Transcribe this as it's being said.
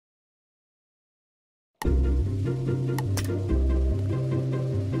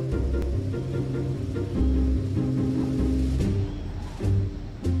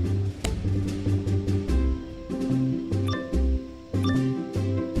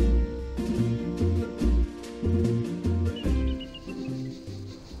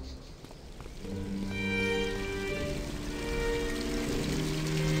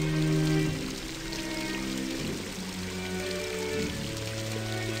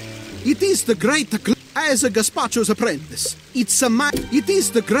It is the great as a Gazpacho's apprentice. It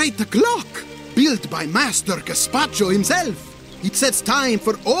is the great clock, built by Master Gazpacho himself. It sets time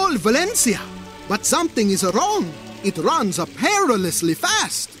for all Valencia. But something is wrong. It runs perilously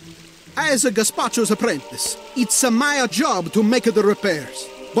fast. As a Gazpacho's apprentice, it's my job to make the repairs.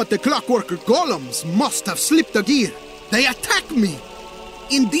 But the clockwork golems must have slipped a gear. They attack me.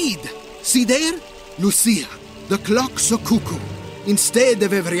 Indeed. See there? Lucia, the clock's a cuckoo. Instead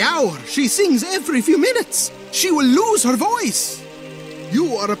of every hour, she sings every few minutes. She will lose her voice.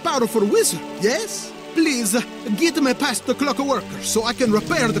 You are a powerful wizard, yes? Please, get me past the clock workers so I can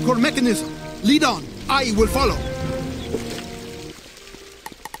repair the core mechanism. Lead on. I will follow.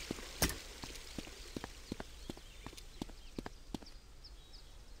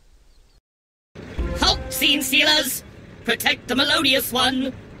 Halt, scene stealers! Protect the melodious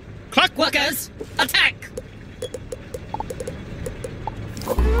one! Clockworkers, attack!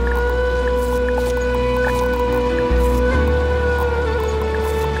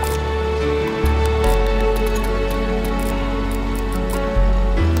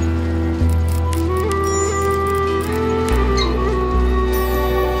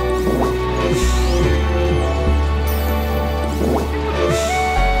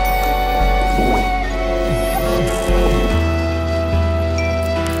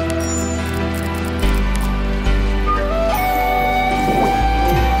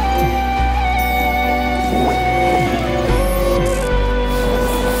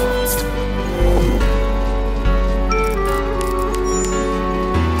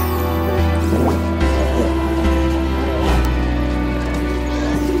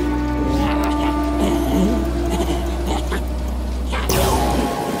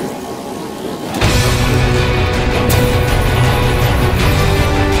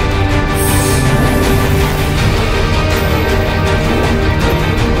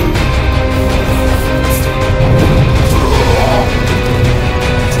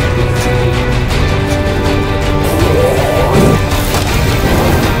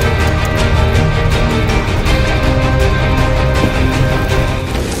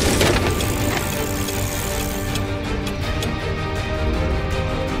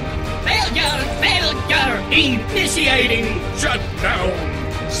 Initiating shutdown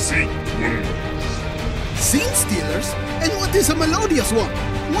sequence. Scene stealers? And what is a melodious one?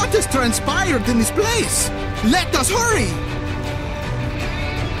 What has transpired in this place? Let us hurry!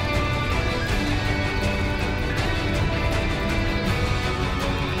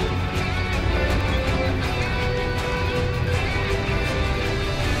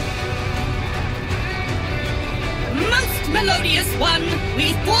 Melodious one,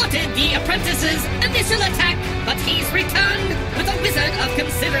 we thwarted the apprentice's initial attack, but he's returned with a wizard of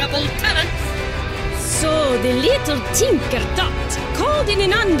considerable talent. So the little tinker dot called in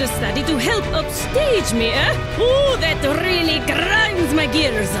an understudy to help upstage me, eh? Oh, that really grinds my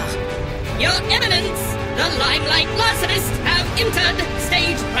gears. Your Eminence, the limelight larcenists have entered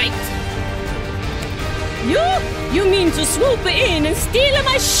stage right. You mean to swoop in and steal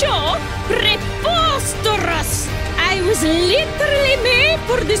my show? Preposterous! I was literally made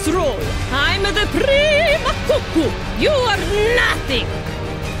for this role. I'm the prima cuckoo. You are nothing.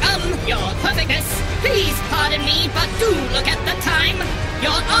 Your perfectness, please pardon me, but do look at the time.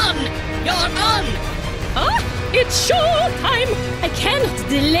 You're on. You're on. Ah, it's show time. I cannot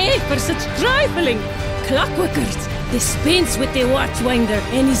delay for such trifling. Clockworkers, dispense with the watchwinder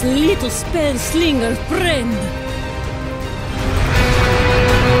and his little spell slinger friend.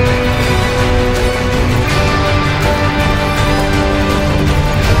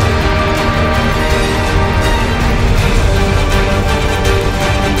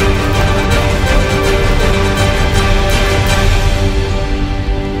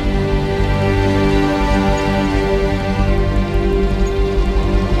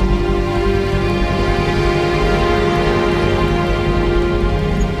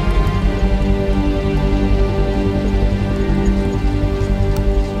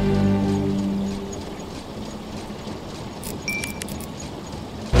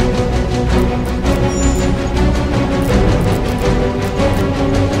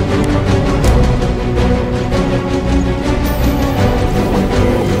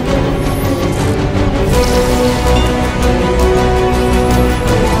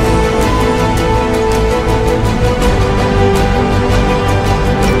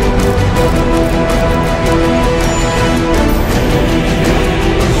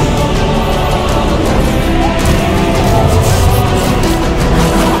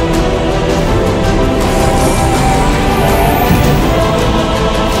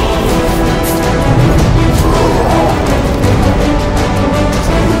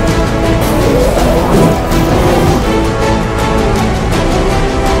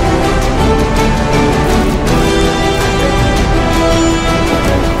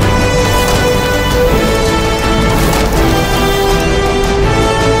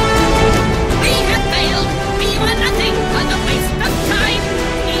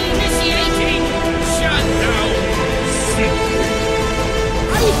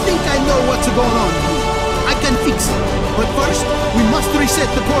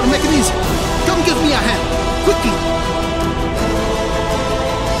 core mechanism. Come give me a hand, quickly.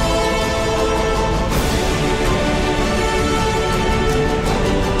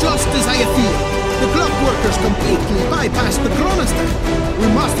 Just as I feared, the clockworkers completely bypassed the chronostat. We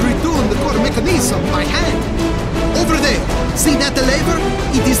must retune the core mechanism by hand. Over there, see that lever?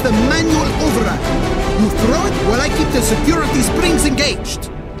 It is the manual override. You throw it while I keep the security springs engaged.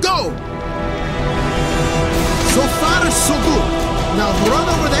 Go! So far, so good. Now run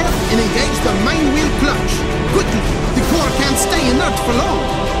over there and engage the main wheel clutch. Quickly, the core can't stay inert for long.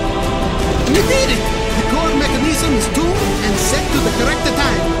 We did it! The core mechanism is tuned and set to the correct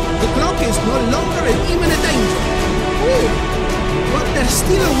time. The clock is no longer in imminent danger. Ooh. But there's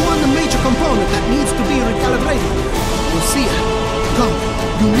still one major component that needs to be recalibrated. Lucia, come.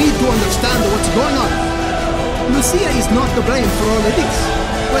 You need to understand what's going on. Lucia is not to blame for all of this.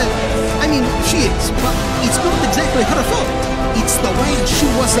 Well, I mean, she is, but it's not exactly her fault. It's the way she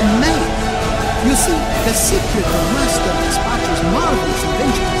was made. You see, the secret of Master Gazpacho's marvelous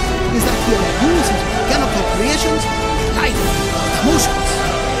inventions is that he uses mechanical creations, light, emotions.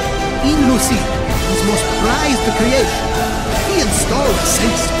 In Lucia, his most prized creation, he installed a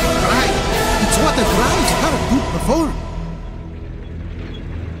sense of pride. It's what drives her to perform.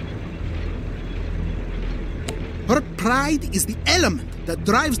 Her pride is the element that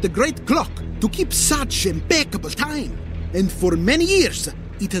drives the great clock to keep such impeccable time. And for many years,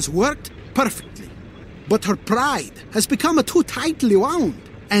 it has worked perfectly. But her pride has become too tightly wound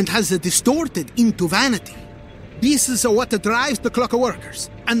and has distorted into vanity. This is what drives the clock workers,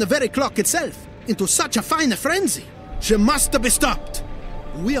 and the very clock itself, into such a fine frenzy. She must be stopped.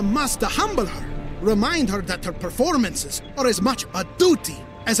 We must humble her, remind her that her performances are as much a duty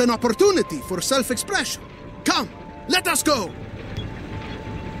as an opportunity for self-expression. Come, let us go!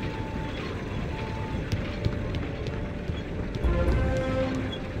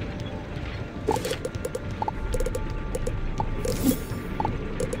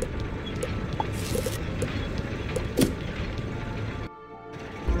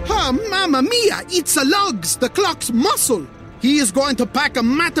 Mamma mia, it's a lugs, the clock's muscle. He is going to pack a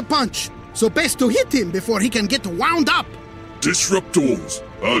matte punch, so best to hit him before he can get wound up. Disruptors,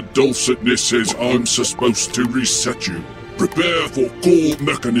 our dulcetness says I'm supposed to reset you. Prepare for core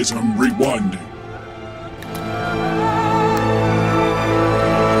mechanism rewinding.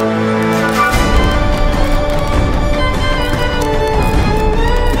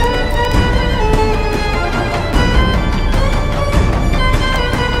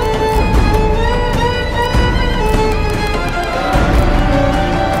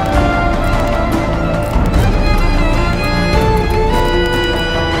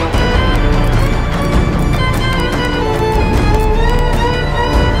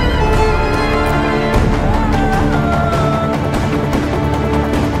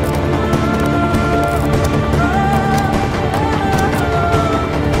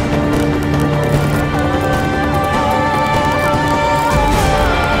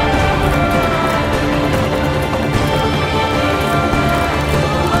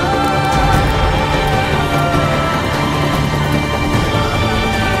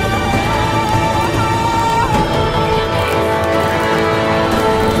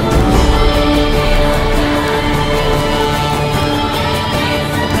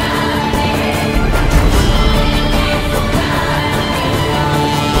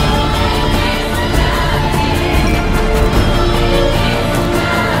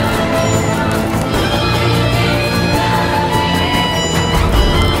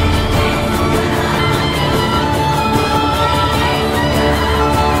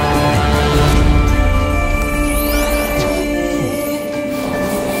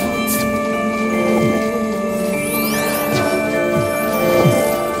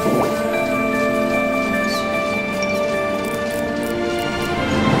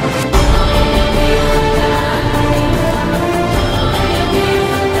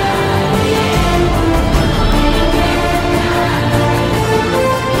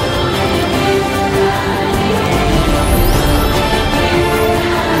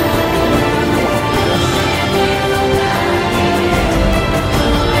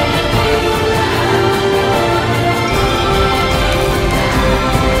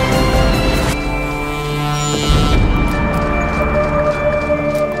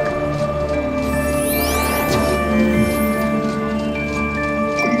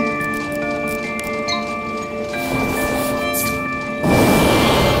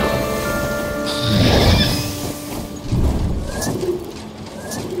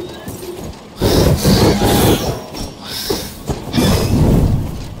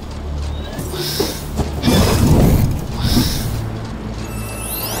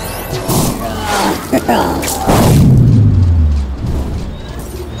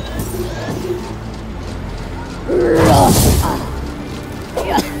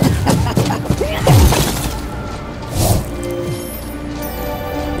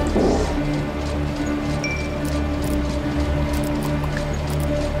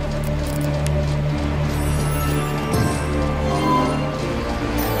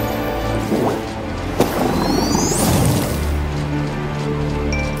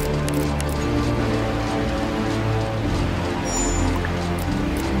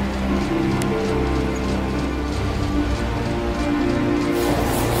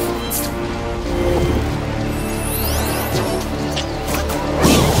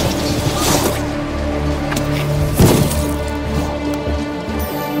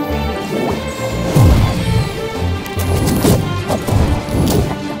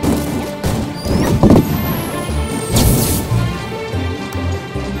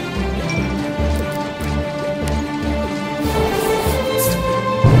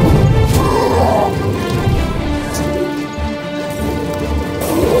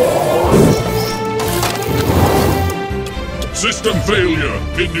 System failure.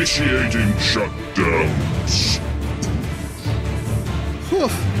 Initiating shutdowns. Whew.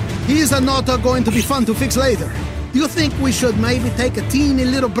 These are not going to be fun to fix later. Do you think we should maybe take a teeny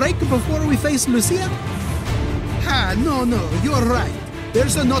little break before we face Lucia? No, you're right.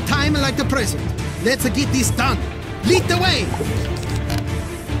 There's no time like the present. Let's get this done. Lead the way!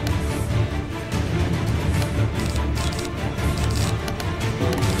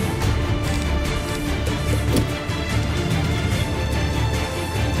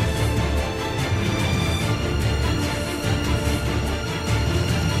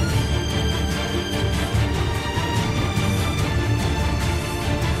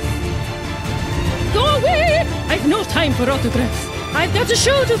 I've no time for autographs. I've got to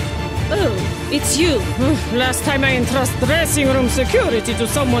show to... Oh, it's you. Last time I entrust dressing room security to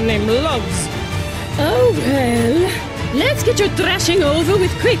someone named Lugs. Oh, well. Let's get your thrashing over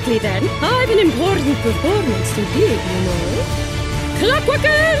with quickly, then. I've an important performance to give, you know.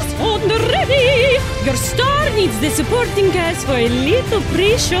 Clockworkers, on the ready! Your star needs the supporting cast for a little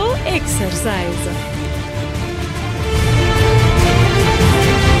pre-show exercise.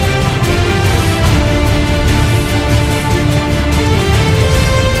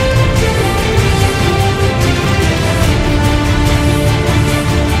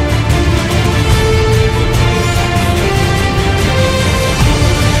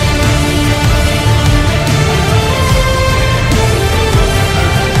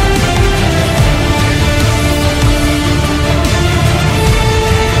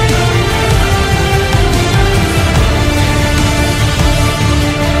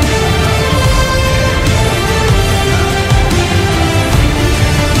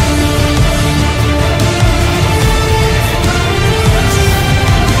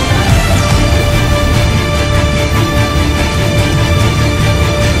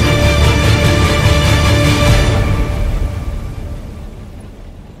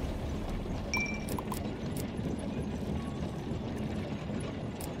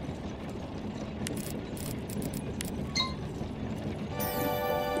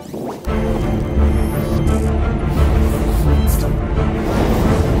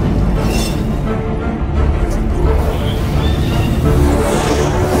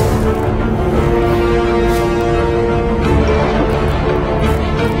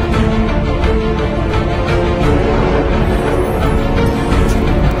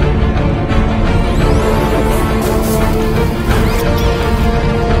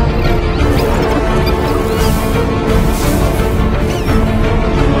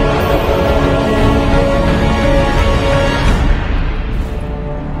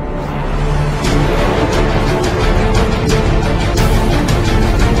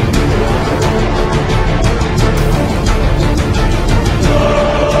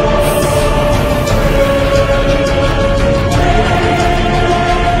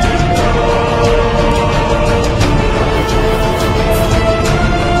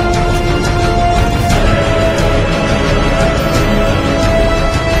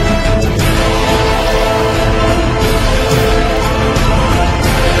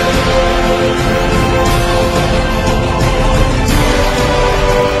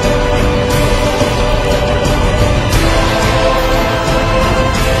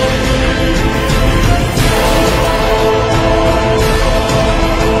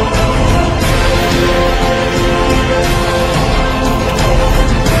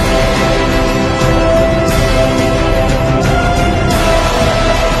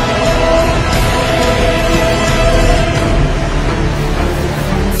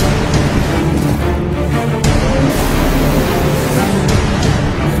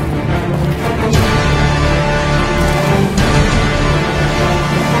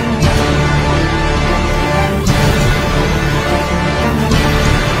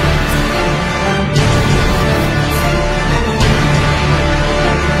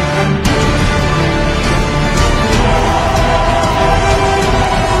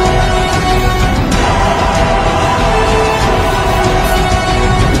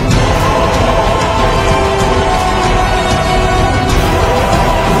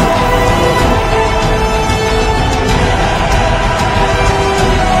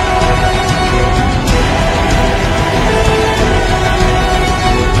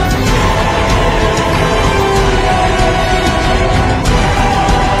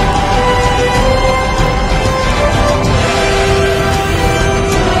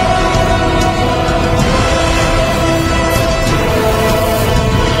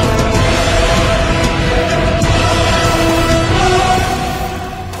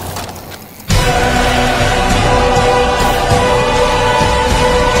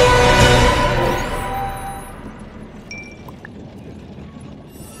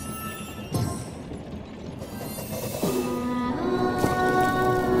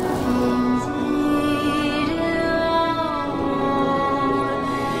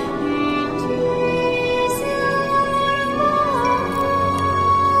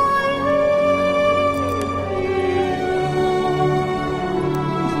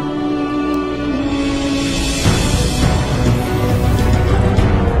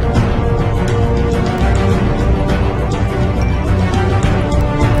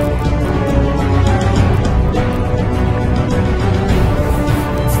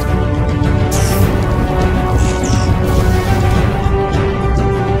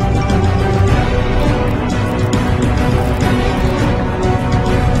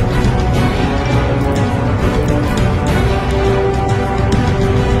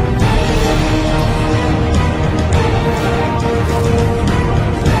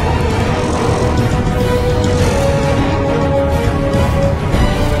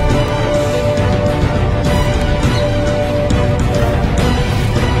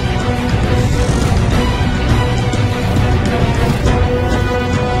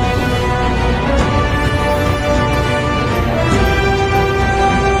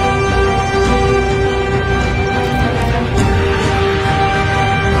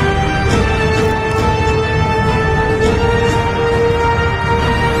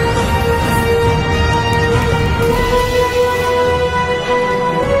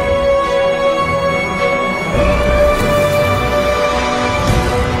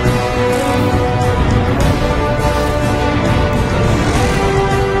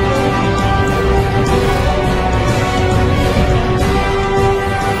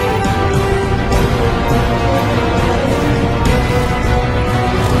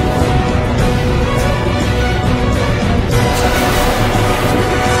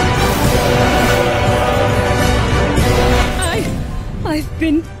 I've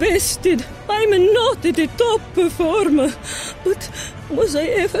been bested. I'm not a top performer. But was I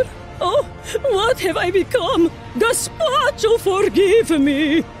ever? Oh, what have I become? Gazpacho, forgive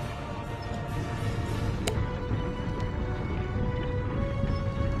me.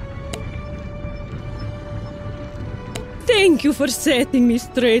 Thank you for setting me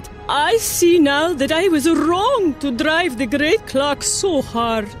straight. I see now that I was wrong to drive the great clock so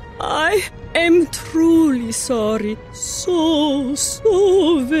hard. I am truly sorry. So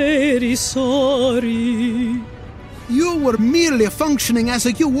very sorry. You were merely functioning as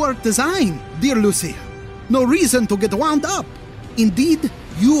a work design, dear Lucia. No reason to get wound up. Indeed,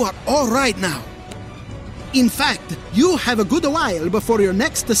 you are all right now. In fact, you have a good while before your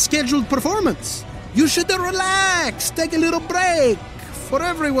next scheduled performance. You should relax, take a little break, for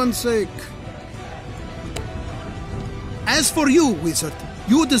everyone's sake. As for you, Wizard,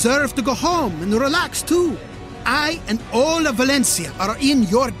 you deserve to go home and relax too. I and all of Valencia are in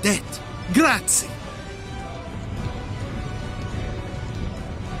your debt. Grazie.